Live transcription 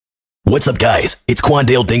What's up, guys? It's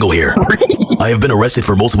Qunandale Dingle here. I have been arrested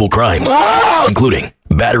for multiple crimes, including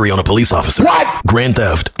battery on a police officer, grand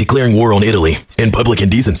theft, declaring war on Italy, and public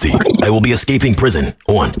indecency. I will be escaping prison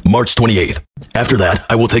on March 28th. After that,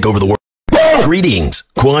 I will take over the world. Greetings,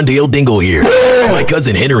 Qunandale Dingle here. My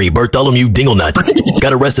cousin Henry Bartholomew Dinglenut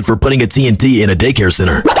got arrested for putting a TNT in a daycare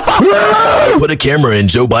center. Put a camera in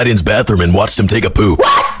Joe Biden's bathroom and watched him take a poop.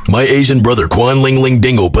 My Asian brother Quan Ling Ling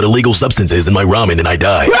Dingle put illegal substances in my ramen and I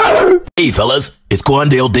died. Hey fellas, it's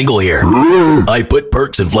Qunandale Dingle here. I put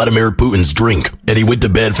perks in Vladimir Putin's drink and he went to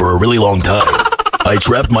bed for a really long time. I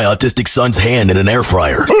trapped my autistic son's hand in an air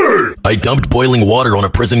fryer. I dumped boiling water on a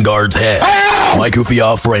prison guard's head. My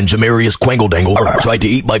goofy-off friend Jamarius Quangledangle tried to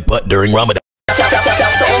eat my butt during Ramadan.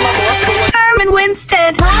 Herman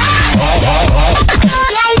Winstead.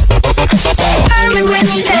 Herman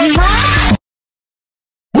Winstead.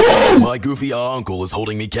 My goofy uncle is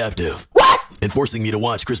holding me captive. And forcing me to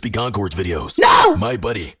watch Crispy Concord's videos. No! My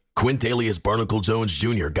buddy, Quintalius Barnacle Jones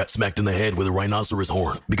Jr. got smacked in the head with a rhinoceros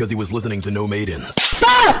horn because he was listening to No Maidens.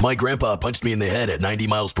 Stop! My grandpa punched me in the head at 90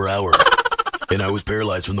 miles per hour. And I was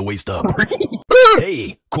paralyzed from the waist up.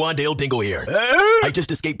 Hey, Qunandale Dingle here. I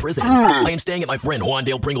just escaped prison. I am staying at my friend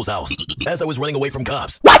Juandale Pringle's house. As I was running away from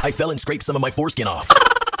cops, I fell and scraped some of my foreskin off.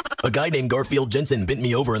 A guy named Garfield Jensen bent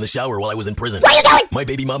me over in the shower while I was in prison. What are you doing? My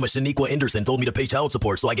baby mama Shaniqua Anderson told me to pay child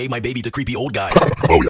support, so I gave my baby to creepy old guys. Oh